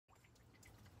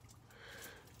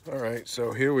All right,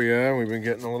 so here we are. We've been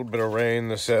getting a little bit of rain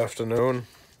this afternoon.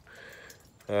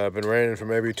 Been raining for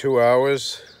maybe 2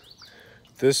 hours.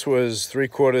 This was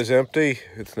 3/4 empty.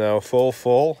 It's now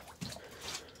full.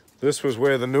 This was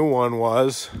where the new one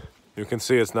was. You can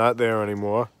see it's not there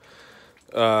anymore.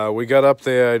 We got up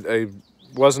there. I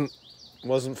wasn't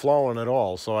flowing at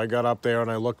all. So I got up there and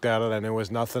I looked at it, and there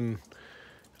was nothing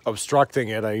obstructing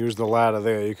it. I used the ladder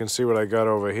there. You can see what I got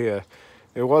over here.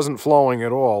 It wasn't flowing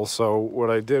at all, so what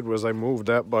I did was I moved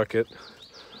that bucket.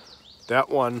 That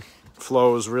one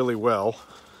flows really well.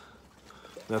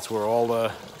 That's where all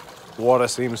the water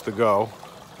seems to go.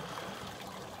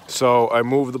 So I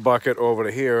moved the bucket over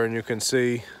to here, and you can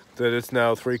see that it's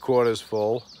now 3/4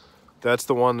 full. That's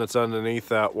the one that's underneath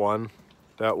that one.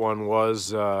 That one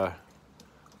was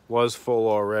full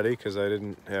already because I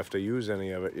didn't have to use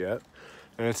any of it yet.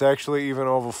 And it's actually even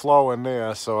overflowing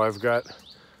there, so I've got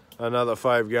another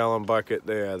 5-gallon bucket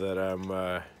there that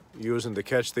I'm using to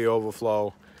catch the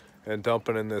overflow and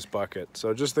dumping in this bucket.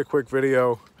 So just a quick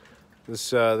video.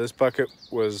 This bucket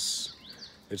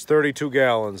it's 32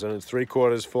 gallons and it's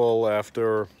 3/4 full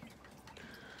after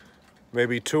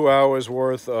maybe 2 hours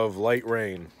worth of light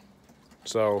rain.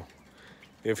 So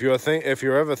if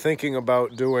you're ever thinking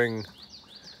about doing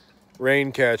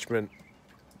rain catchment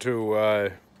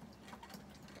to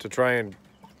try and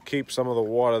keep some of the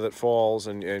water that falls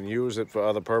and use it for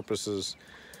other purposes,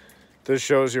 this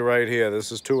shows you right here.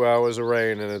 This is 2 hours of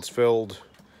rain and it's filled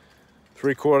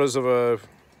 3/4 of a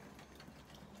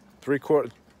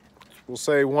we'll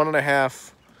say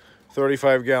 1.5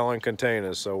 35-gallon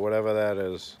containers, so whatever that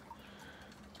is.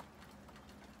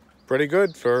 Pretty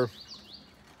good for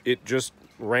it just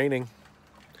raining.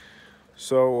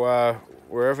 So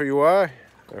wherever you are,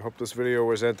 I hope this video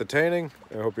was entertaining.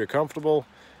 I hope you're comfortable,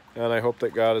 and I hope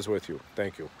that God is with you.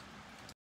 Thank you.